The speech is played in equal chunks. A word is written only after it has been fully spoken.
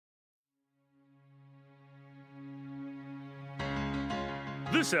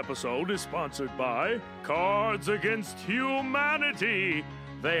This episode is sponsored by Cards Against Humanity.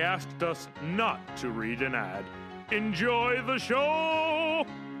 They asked us not to read an ad. Enjoy the show!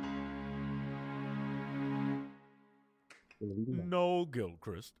 No,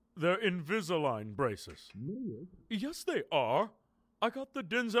 Gilchrist. They're Invisalign braces. Yes, they are. I got the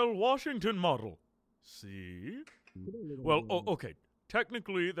Denzel Washington model. See? Well, okay.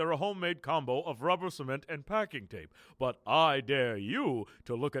 Technically, they're a homemade combo of rubber cement and packing tape. But I dare you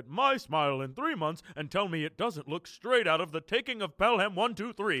to look at my smile in 3 months and tell me it doesn't look straight out of the Taking of Pelham 1,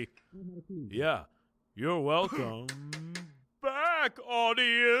 2, 3. Yeah, you're welcome. Back,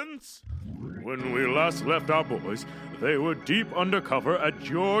 audience! When we last left our boys, they were deep undercover at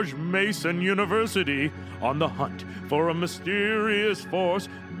George Mason University on the hunt for a mysterious force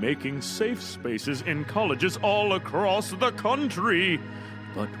making safe spaces in colleges all across the country.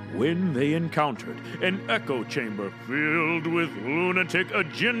 But when they encountered an echo chamber filled with lunatic,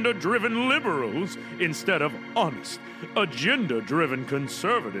 agenda-driven liberals instead of honest, agenda-driven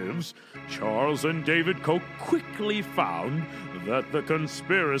conservatives, Charles and David Koch quickly found that the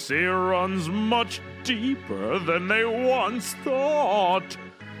conspiracy runs much deeper than they once thought.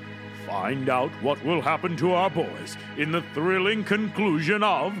 Find out what will happen to our boys in the thrilling conclusion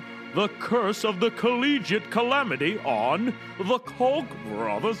of The Curse of the Collegiate Calamity on the Koch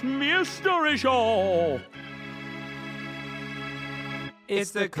Brothers Mystery Show.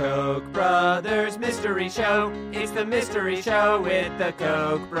 It's the Koch Brothers Mystery Show. It's the Mystery Show with the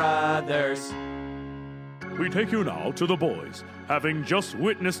Koch Brothers. We take you now to the boys, having just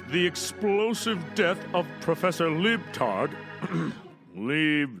witnessed the explosive death of Professor Libtard,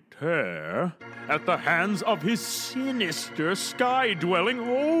 Libter, at the hands of his sinister sky-dwelling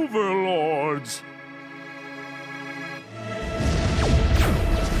overlords.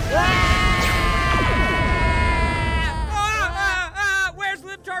 Where's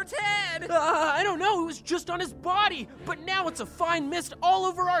Libtard's head? I don't know, it was just on his body, but now it's a fine mist all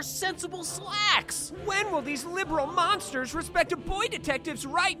over our sensible slacks. When will these liberal monsters respect a boy detective's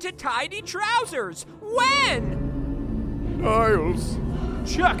right to tidy trousers? When? Niles.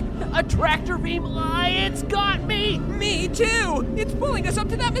 Chuck, a tractor beam, it's got me! Me too! It's pulling us up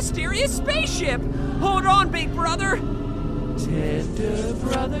to that mysterious spaceship! Hold on, big brother! Tender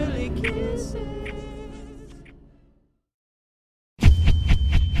brotherly kisses.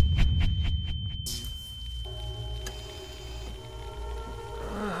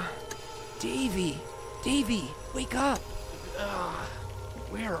 Davey, wake up!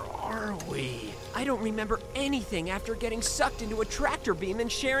 Where are we? I don't remember anything after getting sucked into a tractor beam and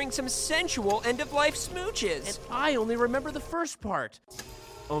sharing some sensual end-of-life smooches. And I only remember the first part.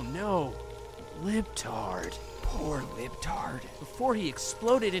 Oh no, Libtard. Poor Libtard. Before he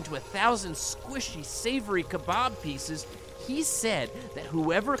exploded into 1,000 squishy, savory kebab pieces, he said that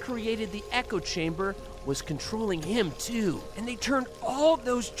whoever created the echo chamber was controlling him too. And they turned all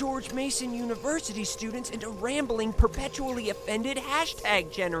those George Mason University students into rambling, perpetually offended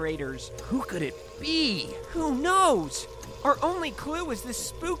hashtag generators. Who could it be? Who knows? Our only clue is this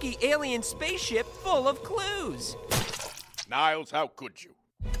spooky alien spaceship full of clues. Niles, how could you?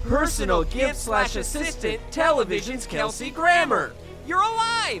 Personal gift/assistant, television's Kelsey Grammer. You're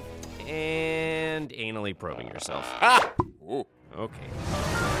alive! And anally probing yourself. Ah! Ooh. Okay.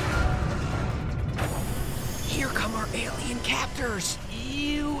 Here come our alien captors.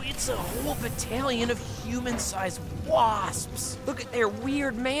 Ew, it's a whole battalion of human-sized wasps. Look at their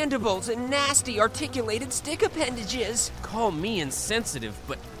weird mandibles and nasty articulated stick appendages. Call me insensitive,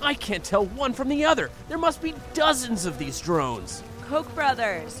 but I can't tell one from the other. There must be dozens of these drones. Koch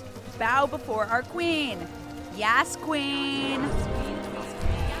brothers, bow before our queen. Yes, queen.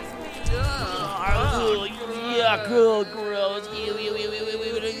 Yuck, gross.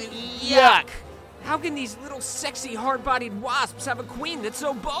 Yuck. How can these little sexy hard-bodied wasps have a queen that's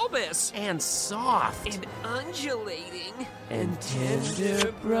so bulbous? And soft. And undulating. And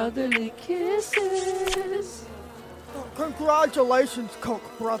tender brotherly kisses. Congratulations, Koch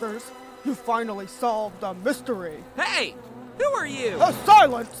brothers. You finally solved the mystery. Hey, who are you?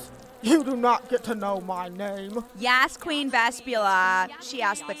 Silence! You do not get to know my name. Yes, Queen Vespula. She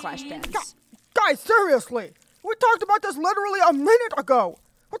asked the questions. Guys, seriously! We talked about this literally a minute ago.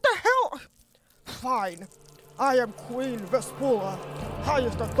 What the hell? Fine. I am Queen Vespula,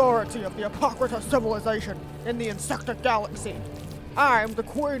 highest authority of the Apocrypha civilization in the Insecta Galaxy. I'm the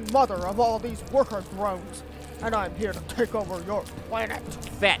Queen Mother of all these worker drones, and I'm here to take over your planet.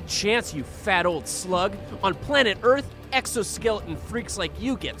 Fat chance, you fat old slug. On planet Earth, exoskeleton freaks like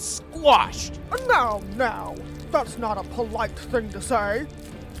you get squashed. Now, that's not a polite thing to say.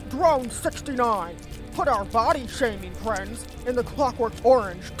 Drone 69, Put our body-shaming friends in the Clockwork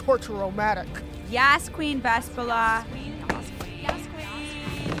Orange Torture-O-Matic. Yes, Queen Vespula.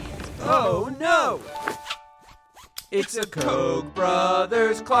 Oh no! It's a Koch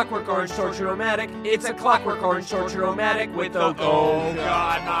brothers Clockwork Orange Torture-O-Matic. It's a Clockwork Orange Torture-O-Matic with a... Oh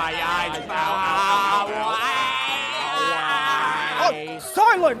God, my eyes!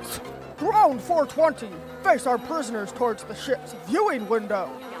 Silence! Ground 420! Face our prisoners towards the ship's viewing window.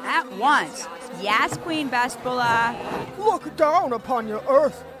 At once. Yes, Queen Vespula. Look down upon your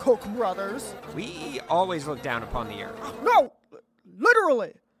Earth, Koch brothers. We always look down upon the earth. No!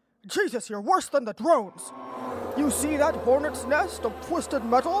 Literally! Jesus, you're worse than the drones. You see that hornet's nest of twisted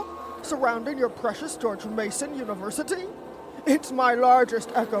metal surrounding your precious George Mason University? It's my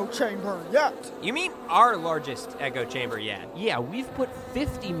largest echo chamber yet. You mean our largest echo chamber yet? Yeah, we've put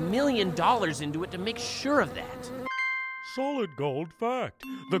 $50 million into it to make sure of that. Solid gold fact.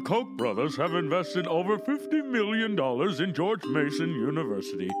 The Koch brothers have invested over $50 million in George Mason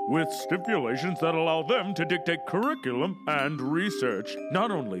University, with stipulations that allow them to dictate curriculum and research. Not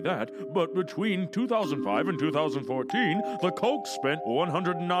only that, but between 2005 and 2014, the Koch spent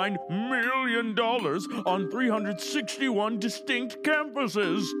 $109 million on 361 distinct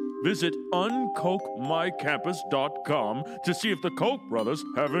campuses. Visit unkochmycampus.com to see if the Koch brothers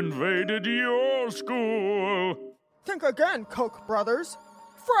have invaded your school. Think again, Koch brothers.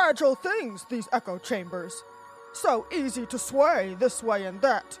 Fragile things, these echo chambers. So easy to sway this way and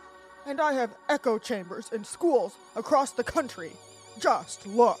that. And I have echo chambers in schools across the country. Just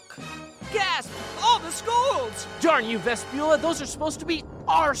look. Gasp! All the schools! Darn you, Vespula, those are supposed to be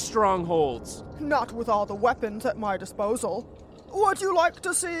our strongholds. Not with all the weapons at my disposal. Would you like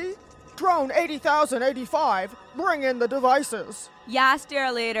to see? Drone 80,085, bring in the devices. Yes,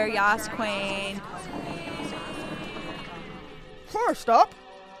 dear leader. Yes, Queen. First up,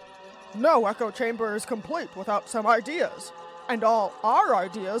 no echo chamber is complete without some ideas. And all our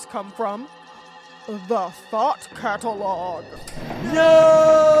ideas come from the Thought Catalog.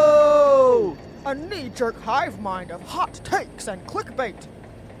 No! A knee-jerk hive mind of hot takes and clickbait,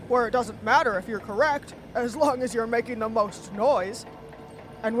 where it doesn't matter if you're correct, as long as you're making the most noise.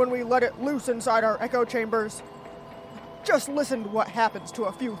 And when we let it loose inside our echo chambers, just listen to what happens to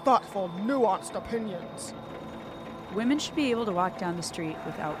a few thoughtful, nuanced opinions. Women should be able to walk down the street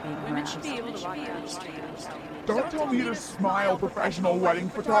without being harassed. Don't tell me to smile, professional wedding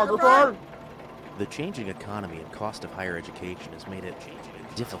photographer! The changing economy and cost of higher education has made it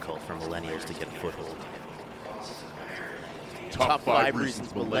difficult for millennials to get a foothold. Top 5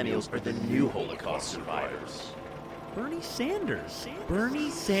 reasons millennials are the new Holocaust survivors. Bernie Sanders. Bernie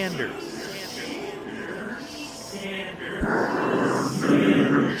Sanders.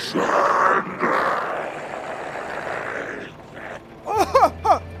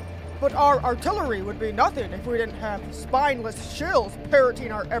 But our artillery would be nothing if we didn't have spineless shills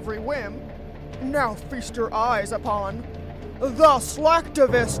parroting our every whim. Now feast your eyes upon the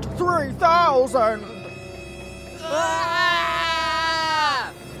Slacktivist 3000!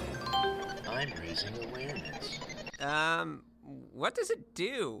 Ah! I'm raising awareness. What does it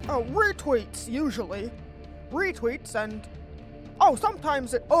do? Retweets, usually. Retweets and... Oh,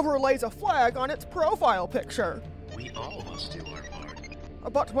 sometimes it overlays a flag on its profile picture. We all must do our part.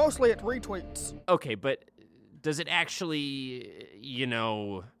 But mostly it retweets. Okay, but does it actually,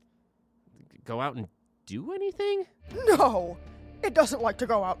 go out and do anything? No! It doesn't like to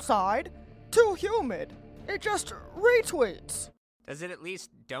go outside. Too humid. It just retweets. Does it at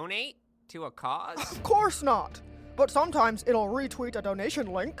least donate to a cause? Of course not. But sometimes it'll retweet a donation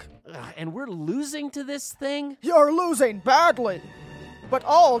link. And we're losing to this thing? You're losing badly. But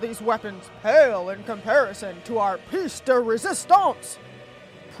all these weapons pale in comparison to our piece de resistance.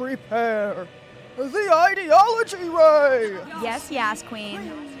 Prepare the ideology ray! Yes,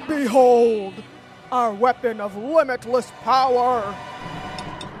 Queen. Behold, our weapon of limitless power!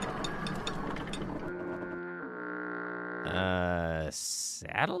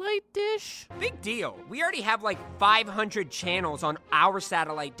 Satellite dish? Big deal. We already have like 500 channels on our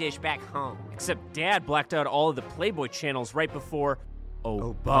satellite dish back home. Except Dad blacked out all of the Playboy channels right before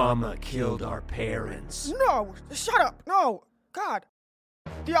Obama killed our parents. No! Shut up! No! God.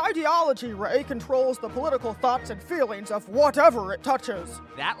 The ideology ray controls the political thoughts and feelings of whatever it touches.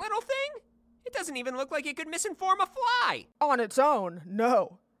 That little thing? It doesn't even look like it could misinform a fly. On its own,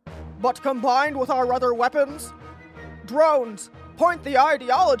 no. But combined with our other weapons, drones, point the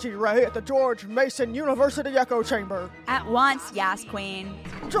ideology ray at the George Mason University echo chamber. At once, yes, Queen.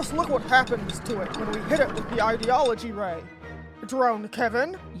 Just look what happens to it when we hit it with the ideology ray. Drone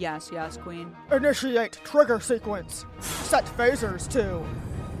Kevin. Yes, Queen. Initiate trigger sequence. Set phasers to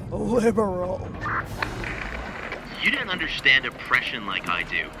liberal. You didn't understand oppression like I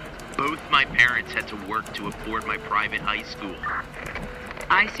do. Both my parents had to work to afford my private high school.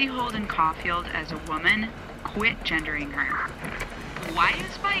 I see Holden Caulfield as a woman. Quit gendering her. Why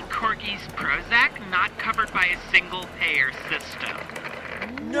is my corgi's Prozac not covered by a single-payer system?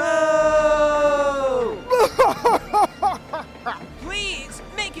 No! Please,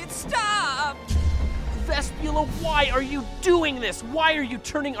 make it stop! Vespula, why are you doing this? Why are you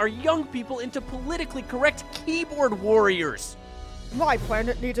turning our young people into politically correct keyboard warriors? My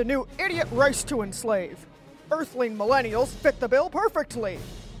planet needs a new idiot race to enslave. Earthling millennials fit the bill perfectly.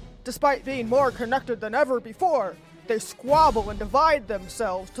 Despite being more connected than ever before, they squabble and divide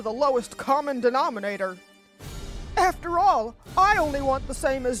themselves to the lowest common denominator. After all, I only want the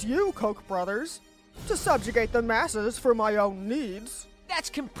same as you, Koch brothers. To subjugate the masses for my own needs. That's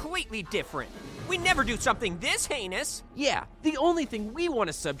completely different. We never do something this heinous. Yeah, the only thing we want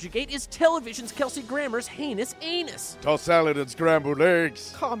to subjugate is television's Kelsey Grammer's heinous anus. Tossed salad and scrambled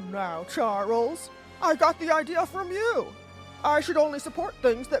eggs. Come now, Charles. I got the idea from you. I should only support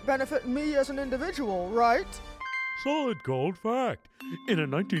things that benefit me as an individual, right? Solid gold fact. In a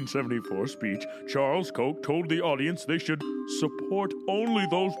 1974 speech, Charles Koch told the audience they should support only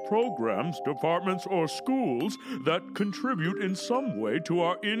those programs, departments, or schools that contribute in some way to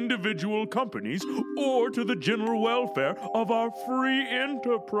our individual companies or to the general welfare of our free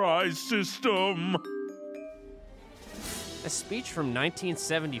enterprise system. A speech from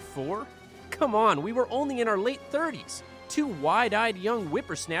 1974? Come on, we were only in our late 30s. Two wide-eyed young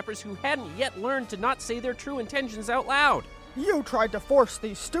whippersnappers who hadn't yet learned to not say their true intentions out loud. You tried to force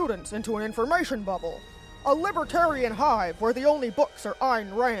these students into an information bubble. A libertarian hive where the only books are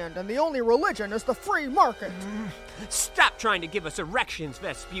Ayn Rand and the only religion is the free market. Stop trying to give us erections,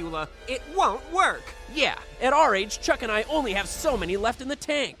 Vespula. It won't work. Yeah, at our age, Chuck and I only have so many left in the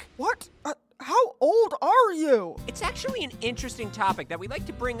tank. What? How old are you? It's actually an interesting topic that we like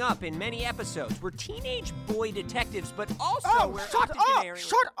to bring up in many episodes. We're teenage boy detectives, but also we're octogenarians.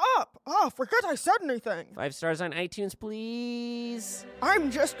 Shut up! Oh, forget I said anything. 5 stars on iTunes, please. I'm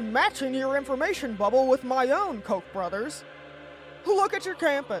just matching your information bubble with my own, Koch brothers. Look at your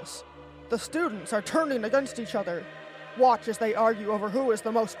campus. The students are turning against each other. Watch as they argue over who is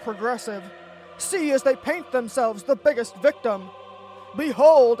the most progressive. See as they paint themselves the biggest victim.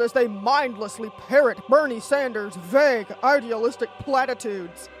 Behold as they mindlessly parrot Bernie Sanders' vague, idealistic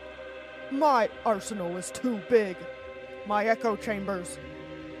platitudes. My arsenal is too big. My echo chambers.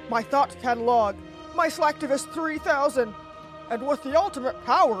 My thought catalog. My Slacktivist 3000. And with the ultimate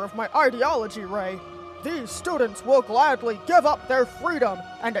power of my ideology ray, these students will gladly give up their freedom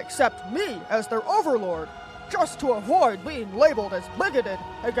and accept me as their overlord, just to avoid being labeled as bigoted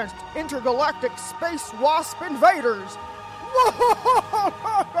against intergalactic space wasp invaders.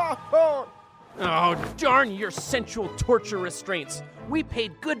 Oh, darn your sensual torture restraints. We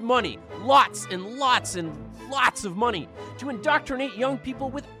paid good money, lots and lots and lots of money, to indoctrinate young people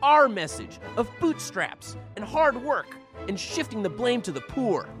with our message of bootstraps and hard work and shifting the blame to the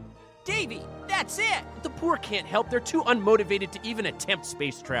poor. Davey, that's it! The poor can't help. They're too unmotivated to even attempt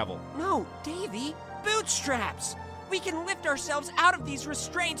space travel. No, Davey, bootstraps! We can lift ourselves out of these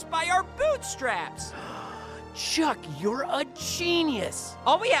restraints by our bootstraps! Chuck, you're a genius!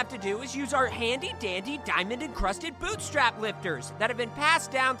 All we have to do is use our handy-dandy diamond-encrusted bootstrap lifters that have been passed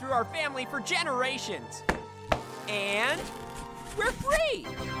down through our family for generations. And we're free!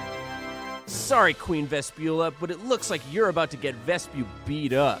 Sorry, Queen Vespula, but it looks like you're about to get Vespu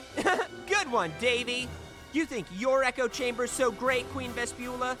beat up. Good one, Davey! You think your echo chamber's so great, Queen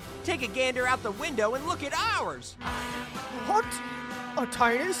Vespula? Take a gander out the window and look at ours! What? A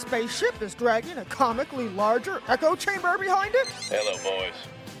tiny spaceship is dragging a comically larger echo chamber behind it? Hello, boys.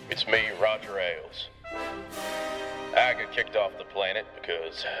 It's me, Roger Ailes. I got kicked off the planet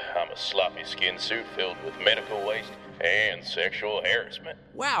because I'm a sloppy skin suit filled with medical waste and sexual harassment.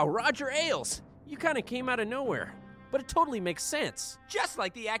 Wow, Roger Ailes. You kind of came out of nowhere, but it totally makes sense. Just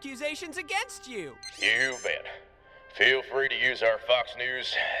like the accusations against you. You bet. Feel free to use our Fox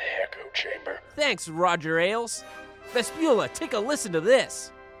News echo chamber. Thanks, Roger Ailes. Vespula, take a listen to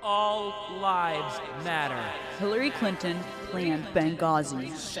this. All lives matter. Hillary Clinton planned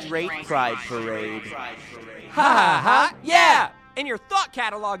Benghazi. Straight pride parade. Ha ha ha! Yeah! And your thought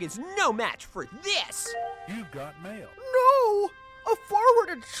catalog is no match for this! You've got mail. No! A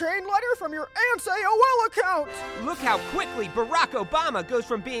forwarded chain letter from your aunt's AOL account! Look how quickly Barack Obama goes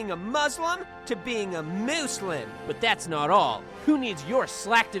from being a Muslim to being a Muslim. But that's not all. Who needs your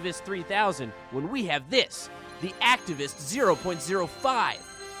Slacktivist 3000 when we have this? The Activist 0.05.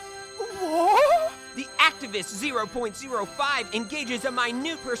 What? The activist 0.05 engages a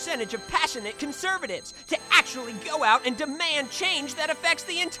minute percentage of passionate conservatives to actually go out and demand change that affects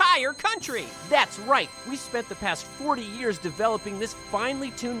the entire country. That's right. We spent the past 40 years developing this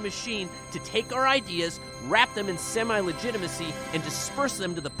finely tuned machine to take our ideas, wrap them in semi-legitimacy, and disperse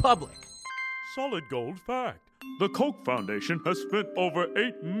them to the public. Solid gold fact. The Koch Foundation has spent over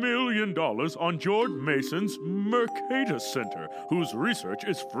 $8 million on George Mason's Mercatus Center, whose research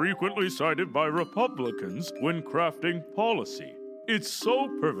is frequently cited by Republicans when crafting policy. It's so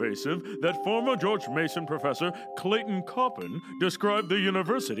pervasive that former George Mason professor Clayton Coppin described the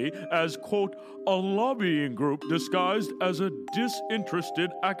university as, quote, a lobbying group disguised as a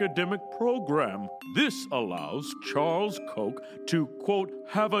disinterested academic program. This allows Charles Koch to, quote,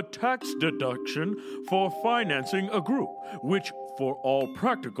 have a tax deduction for financing a group, which, for all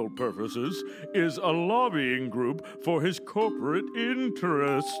practical purposes, is a lobbying group for his corporate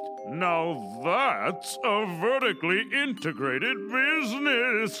interest. Now that's a vertically integrated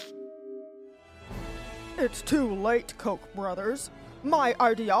business! It's too late, Koch brothers. My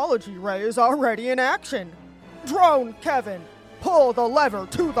ideology ray is already in action. Drone Kevin, pull the lever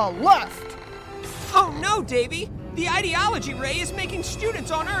to the left! Oh no, Davey! The ideology ray is making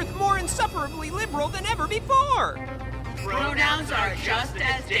students on Earth more insufferably liberal than ever before! Pronouns are just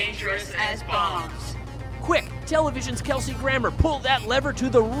as dangerous as bombs. Quick, television's Kelsey Grammer, pull that lever to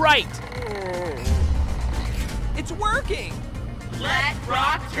the right! It's working! Let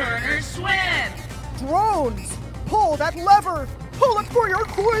Rock Turner swim! Drones, pull that lever! Pull it for your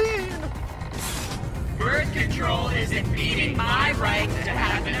queen! Birth control is impeding my right to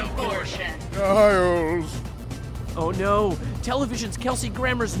have an abortion. Giles! Oh no, television's Kelsey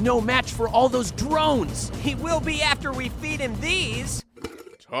Grammer's no match for all those drones! He will be after we feed him these!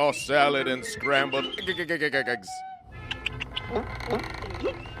 Toss salad and scrambled eggs.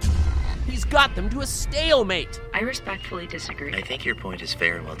 He's got them to a stalemate! I respectfully disagree. I think your point is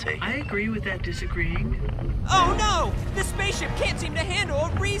fair and well taken. I agree with that disagreeing. Oh no! The spaceship can't seem to handle a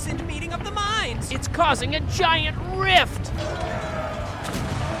reasoned meeting of the minds! It's causing a giant rift!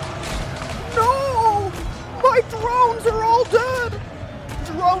 No! My drones are all dead!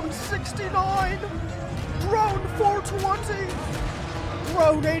 Drone 69! Drone 420!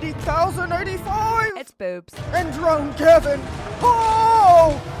 Drone 80,085! It's boobs. And Drone Kevin!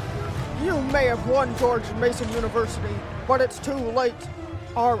 Oh! You may have won George Mason University, but it's too late.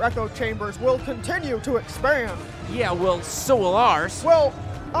 Our echo chambers will continue to expand. Yeah, well, so will ours. Well,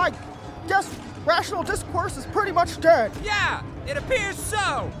 I guess rational discourse is pretty much dead. Yeah, it appears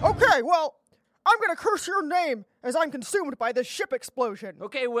so. Okay, well, I'm gonna curse your name as I'm consumed by this ship explosion.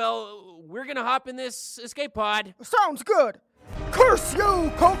 Okay, well, we're gonna hop in this escape pod. Sounds good. Curse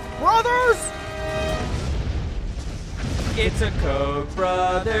you, Koch brothers! It's a Koch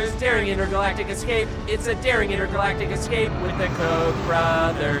brothers daring intergalactic escape. It's a daring intergalactic escape with the Koch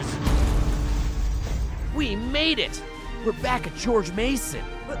brothers. We made it! We're back at George Mason.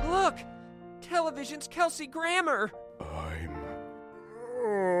 But look, television's Kelsey Grammer.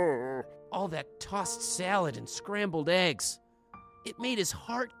 All that tossed salad and scrambled eggs. It made his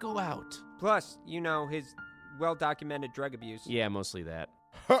heart go out. Plus, you know, his well-documented drug abuse. Yeah, mostly that.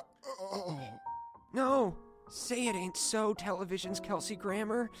 No, say it ain't so, television's Kelsey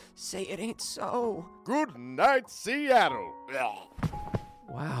Grammer. Say it ain't so. Good night, Seattle.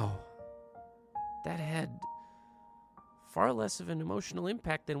 Wow. That had far less of an emotional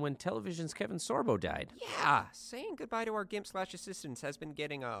impact than when television's Kevin Sorbo died. Yeah, saying goodbye to our GIMP/assistants has been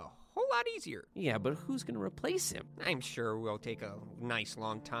getting a whole lot easier. Yeah, but who's gonna replace him? I'm sure we'll take a nice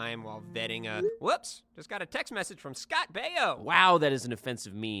long time while vetting a... Whoops! Just got a text message from Scott Baio. Wow, that is an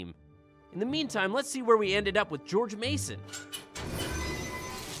offensive meme. In the meantime, let's see where we ended up with George Mason.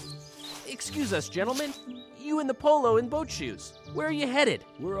 Excuse us, gentlemen. You in the polo and boat shoes. Where are you headed?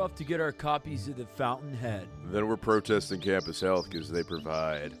 We're off to get our copies of the Fountainhead. Then we're protesting campus health because they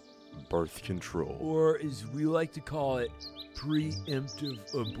provide birth control. Or, as we like to call it, preemptive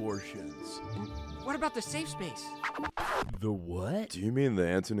abortions. What about the safe space? The what? Do you mean the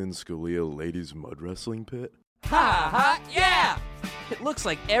Antonin Scalia ladies mud wrestling pit? Ha ha, yeah! It looks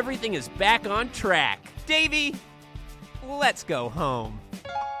like everything is back on track. Davey, let's go home.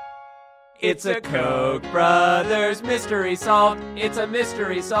 It's a Koch brothers mystery solved. It's a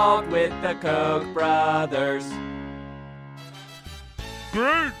mystery solved with the Koch brothers.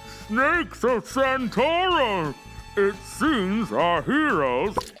 Great snakes of Santorum! It seems our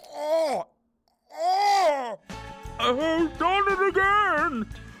heroes have done it again!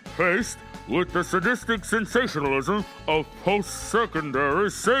 Faced with the sadistic sensationalism of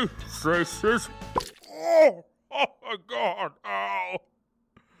post-secondary safe spaces. Oh my God, ow!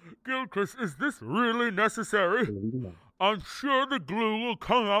 Gilchrist, is this really necessary? I'm sure the glue will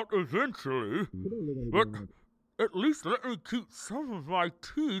come out eventually, but at least let me keep some of my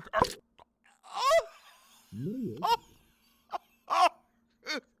teeth.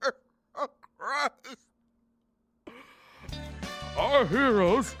 Our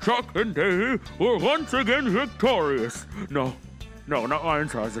heroes, Chuck and Davey, were once again victorious. No, not my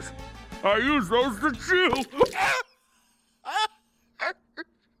incisors. I use those to chew.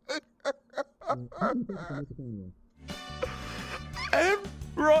 And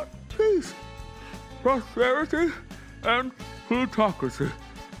brought peace, prosperity, and plutocracy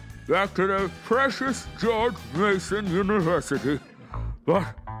back to their precious George Mason University.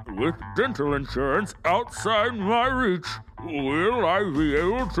 But with dental insurance outside my reach, will I be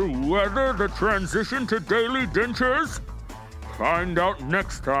able to weather the transition to daily dentures? Find out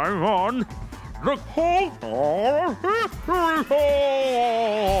next time on the Cold War History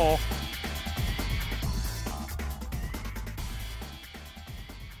Hall!